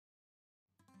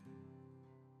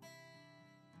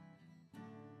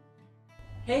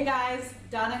Hey guys,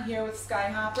 Donna here with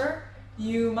SkyHopper.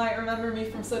 You might remember me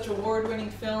from such award-winning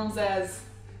films as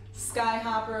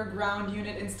SkyHopper Ground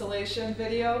Unit Installation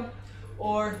video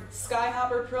or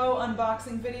SkyHopper PRO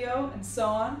unboxing video and so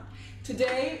on.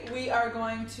 Today we are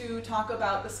going to talk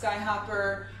about the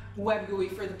SkyHopper web GUI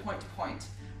for the point-to-point.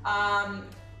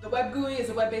 The web GUI is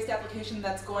a web-based application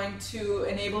that's going to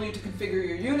enable you to configure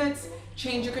your units,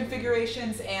 change your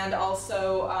configurations, and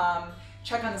also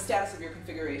check on the status of your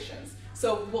configurations.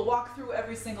 So we'll walk through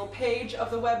every single page of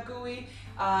the web GUI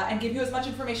and give you as much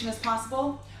information as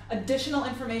possible. Additional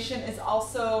information is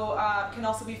also can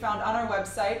also be found on our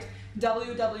website,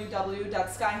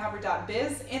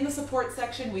 www.skyhopper.biz. In the support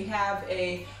section, we have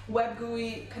a web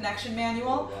GUI connection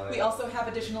manual. We also have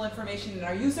additional information in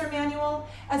our user manual,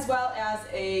 as well as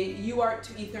a UART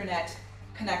to Ethernet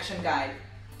connection guide.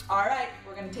 All right,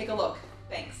 we're going to take a look.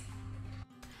 Thanks.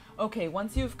 Okay,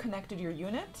 once you've connected your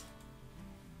unit,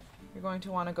 you're going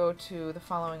to want to go to the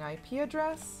following IP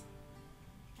address,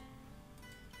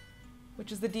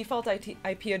 which is the default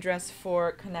IP address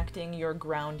for connecting your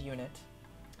ground unit.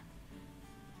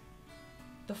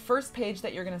 The first page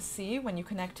that you're going to see when you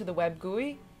connect to the web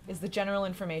GUI is the general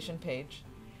information page.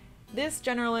 This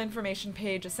general information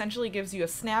page essentially gives you a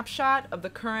snapshot of the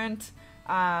current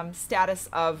status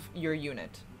of your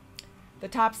unit. The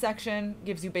top section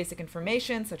gives you basic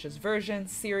information such as version,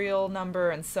 serial number,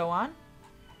 and so on.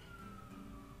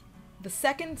 The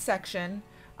second section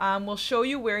will show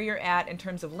you where you're at in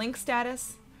terms of link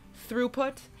status,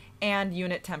 throughput, and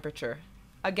unit temperature.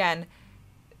 Again,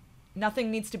 nothing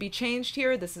needs to be changed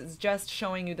here. This is just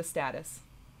showing you the status.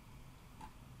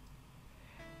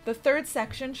 The third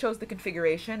section shows the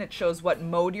configuration. It shows what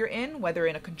mode you're in, whether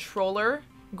in a controller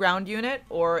ground unit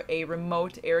or a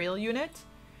remote aerial unit,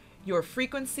 your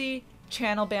frequency,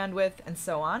 channel bandwidth, and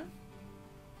so on.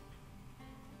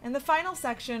 And the final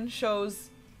section shows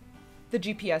the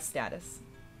GPS status.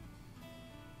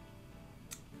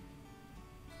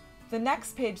 The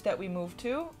next page that we move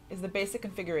to is the basic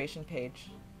configuration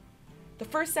page. The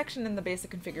first section in the basic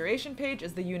configuration page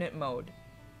is the unit mode.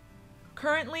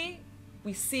 Currently,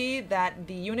 we see that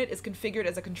the unit is configured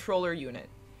as a controller unit.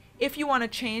 If you want to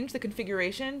change the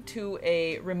configuration to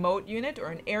a remote unit or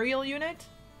an aerial unit,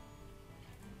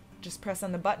 just press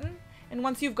on the button, and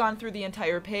once you've gone through the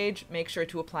entire page, make sure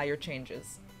to apply your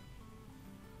changes.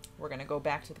 We're going to go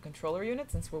back to the controller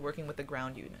unit since we're working with the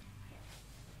ground unit.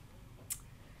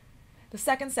 The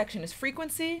second section is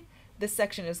frequency. This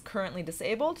section is currently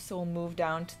disabled, so we'll move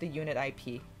down to the unit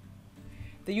IP.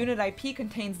 The unit IP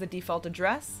contains the default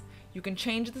address. You can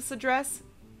change this address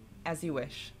as you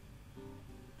wish.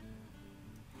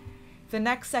 The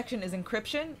next section is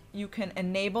encryption. You can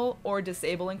enable or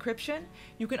disable encryption.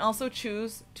 You can also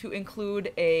choose to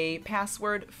include a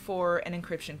password for an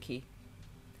encryption key.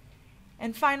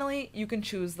 And finally, you can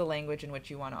choose the language in which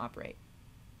you want to operate.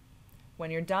 When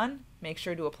you're done, make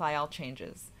sure to apply all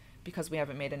changes. Because we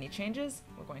haven't made any changes,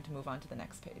 we're going to move on to the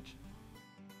next page.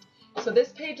 So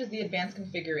this page is the advanced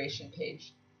configuration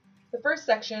page. The first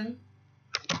section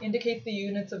indicates the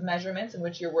units of measurements in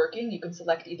which you're working. You can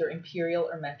select either imperial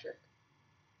or metric.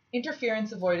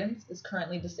 Interference avoidance is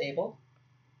currently disabled.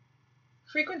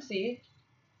 Frequency,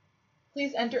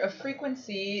 please enter a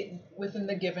frequency within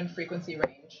the given frequency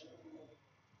range.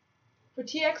 For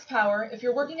TX power, if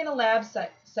you're working in a lab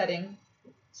setting,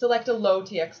 select a low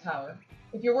TX power.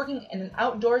 If you're working in an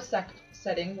outdoor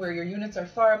setting where your units are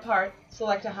far apart,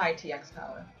 select a high TX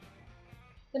power.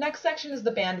 The next section is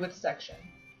the bandwidth section.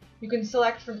 You can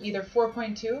select from either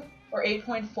 4.2 or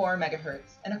 8.4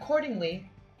 megahertz, and accordingly,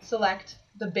 select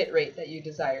the bit rate that you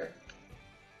desire.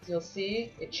 As you'll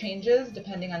see, it changes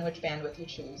depending on which bandwidth you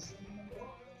choose.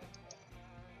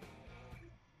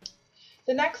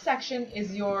 The next section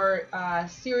is your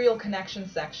serial connection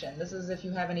section. This is if you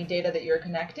have any data that you're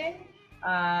connecting,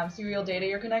 serial data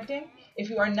you're connecting. If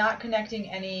you are not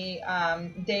connecting any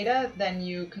data, then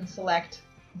you can select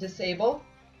disable.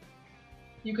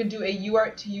 You can do a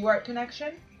UART to UART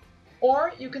connection,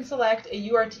 or you can select a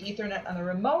UART to Ethernet on the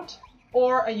remote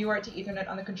or a UART to Ethernet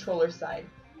on the controller side.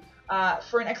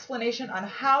 For an explanation on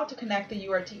how to connect the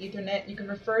UART to Ethernet, you can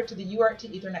refer to the UART to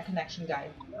Ethernet connection guide.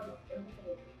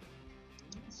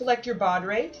 Select your baud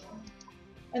rate,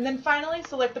 and then finally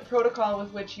select the protocol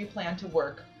with which you plan to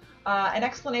work. An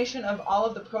explanation of all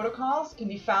of the protocols can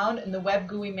be found in the web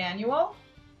GUI manual,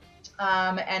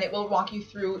 and it will walk you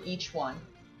through each one.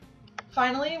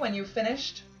 Finally, when you've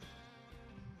finished,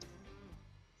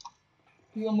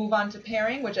 you will move on to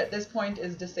pairing, which at this point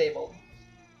is disabled.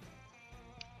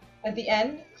 At the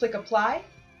end, click Apply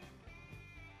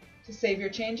to save your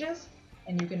changes,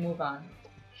 and you can move on.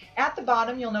 At the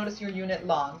bottom, you'll notice your unit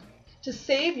log. To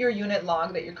save your unit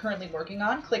log that you're currently working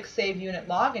on, click Save Unit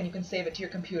Log and you can save it to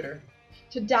your computer.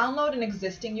 To download an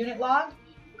existing unit log,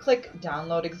 click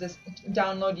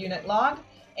Download Unit Log,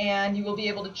 and you will be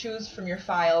able to choose from your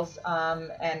files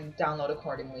and download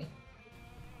accordingly.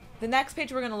 The next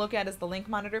page we're going to look at is the link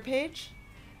monitor page.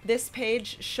 This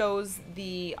page shows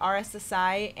the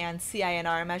RSSI and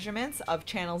CINR measurements of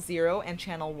channel 0 and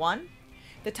channel 1.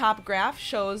 The top graph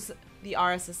shows the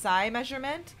RSSI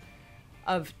measurement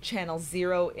of channel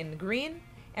 0 in green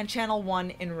and channel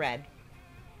 1 in red.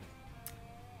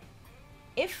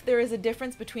 If there is a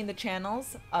difference between the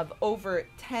channels of over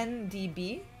 10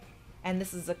 dB, and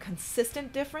this is a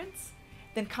consistent difference,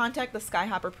 then contact the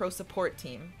SkyHopper PRO support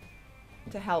team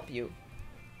to help you.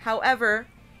 However,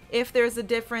 if there's a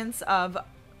difference of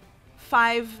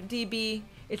 5 dB,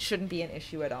 it shouldn't be an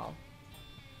issue at all.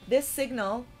 This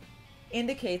signal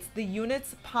indicates the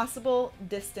unit's possible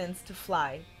distance to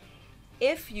fly.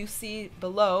 If you see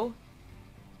below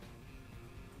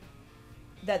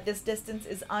that this distance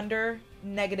is under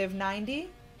 -90,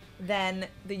 then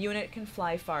the unit can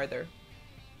fly farther.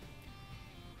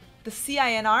 The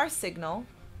CINR signal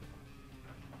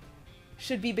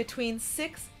should be between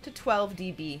 6 to 12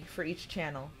 dB for each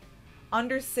channel.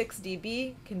 Under 6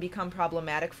 dB can become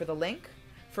problematic for the link.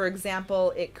 For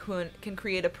example, it can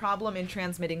create a problem in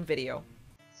transmitting video.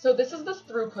 So this is the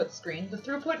throughput screen. The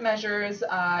throughput measures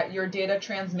your data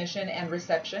transmission and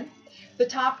reception. The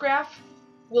top graph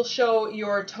will show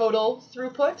your total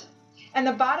throughput, and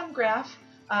the bottom graph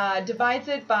divides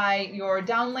it by your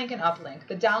downlink and uplink.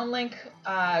 The downlink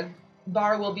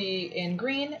bar will be in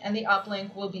green and the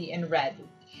uplink will be in red.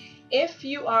 If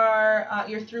you are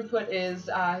your throughput is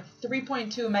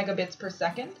 3.2 megabits per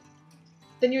second,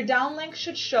 then your downlink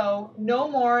should show no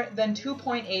more than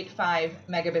 2.85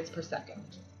 megabits per second.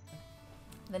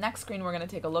 The next screen we're going to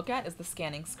take a look at is the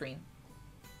scanning screen.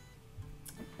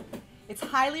 It's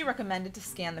highly recommended to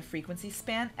scan the frequency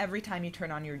span every time you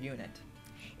turn on your unit.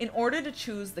 In order to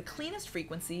choose the cleanest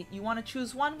frequency, you want to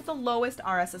choose one with the lowest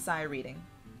RSSI reading.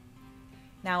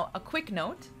 Now, a quick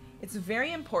note, it's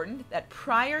very important that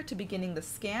prior to beginning the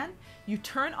scan, you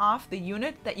turn off the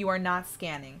unit that you are not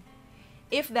scanning.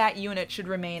 If that unit should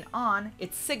remain on,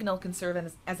 its signal can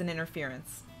serve as an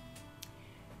interference.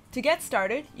 To get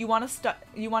started, you want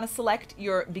to select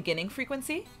your beginning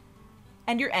frequency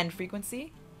and your end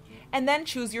frequency, and then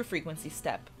choose your frequency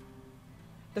step.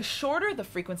 The shorter the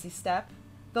frequency step,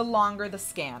 the longer the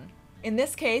scan. In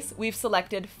this case, we've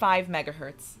selected 5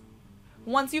 megahertz.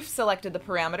 Once you've selected the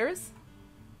parameters,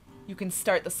 you can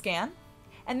start the scan,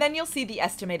 and then you'll see the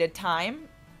estimated time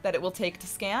that it will take to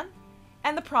scan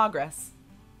and the progress.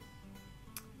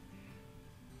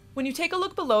 When you take a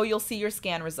look below, you'll see your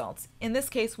scan results. In this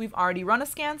case, we've already run a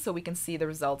scan, so we can see the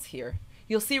results here.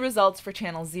 You'll see results for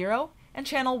channel 0 and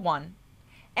channel 1.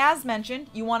 As mentioned,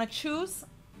 you want to choose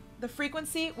the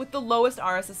frequency with the lowest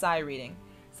RSSI reading.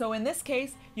 So in this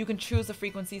case, you can choose a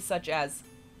frequency such as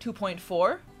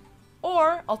 2.4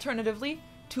 or alternatively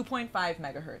 2.5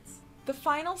 megahertz. The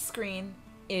final screen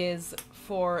is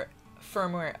for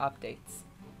firmware updates.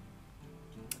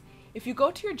 If you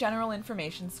go to your general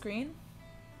information screen,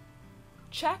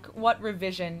 check what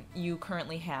revision you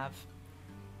currently have.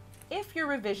 If your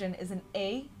revision is an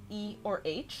A, E, or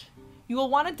H, you will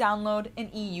want to download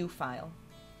an EU file.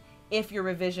 If your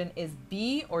revision is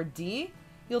B or D,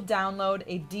 you'll download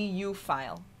a DU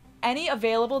file. Any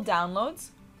available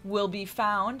downloads will be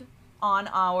found on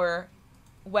our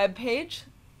webpage,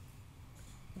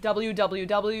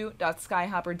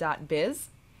 www.skyhopper.biz,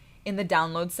 in the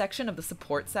download section of the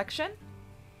support section.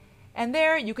 And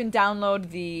there you can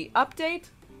download the update,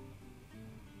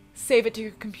 save it to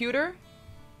your computer,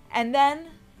 and then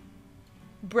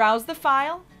browse the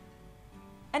file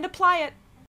and apply it.